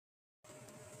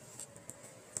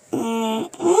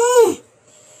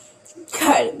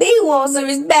wants some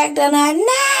respect on her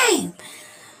name.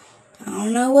 I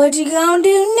don't know what you gonna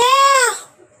do now.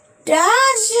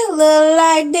 Tasha, look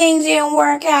like things didn't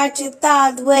work out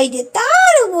the way you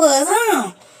thought it was,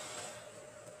 huh?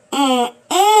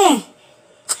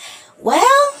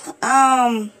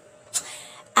 Well,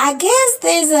 I guess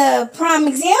there's a prime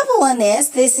example in this.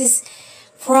 This is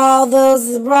for all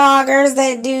those bloggers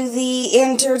that do the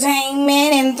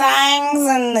entertainment and things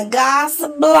and the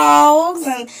gossip blogs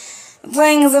and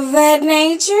things of that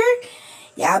nature.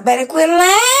 Y'all better quit lying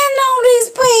on these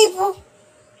people.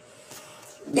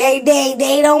 They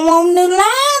don't want no lying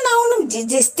on them.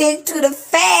 Just stick to the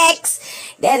facts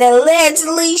that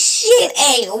allegedly shit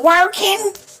ain't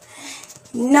working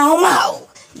no more.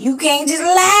 You can't just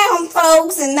lie on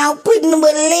folks and not putting them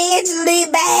allegedly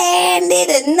behind it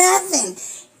or nothing.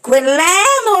 Quit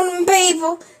lying on them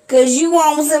people, because you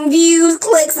want some views,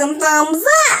 click some thumbs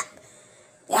up.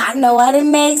 I know I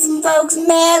done make some folks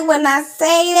mad when I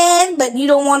say that, but you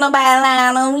don't want nobody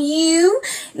lying on you.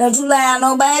 Don't you lie on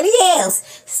nobody else.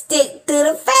 Stick to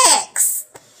the facts.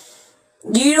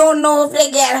 You don't know if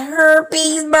they got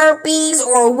herpes, burpees,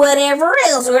 or whatever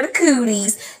else, or the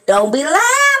cooties. Don't be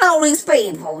lying on these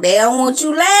people. They don't want you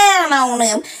lying on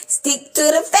them. Stick to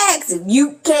the facts. If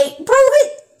you can't prove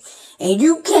it, and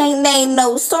you can't name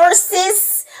no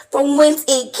sources from whence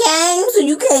it came, so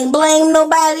you can't blame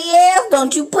nobody else,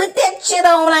 don't you put that shit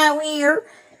on out here.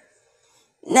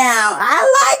 Now, I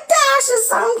like Tasha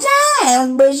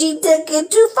sometimes, but she took it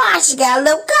too far. She got a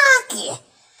little cocky.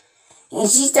 And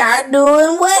she started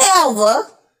doing whatever.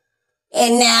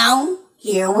 And now,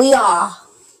 here we are.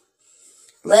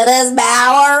 Let us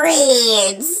bow our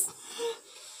heads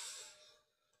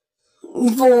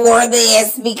for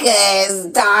this, because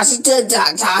Tasha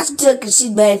took it.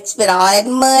 She spent all that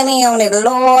money on that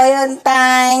lawyer and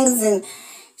things, and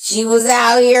she was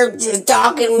out here just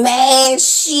talking mad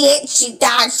shit. She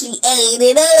thought she ate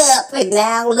it up, and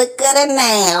now look at her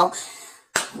now.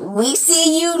 We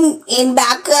see you in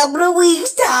about a couple of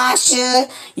weeks, Tasha.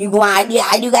 You got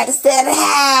to sell the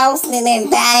house and then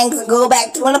things and go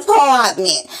back to an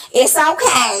apartment. It's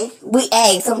okay.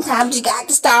 Sometimes you got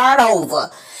to start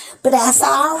over. But that's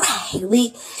all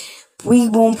right. We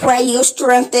gonna pray your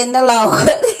strength in the Lord.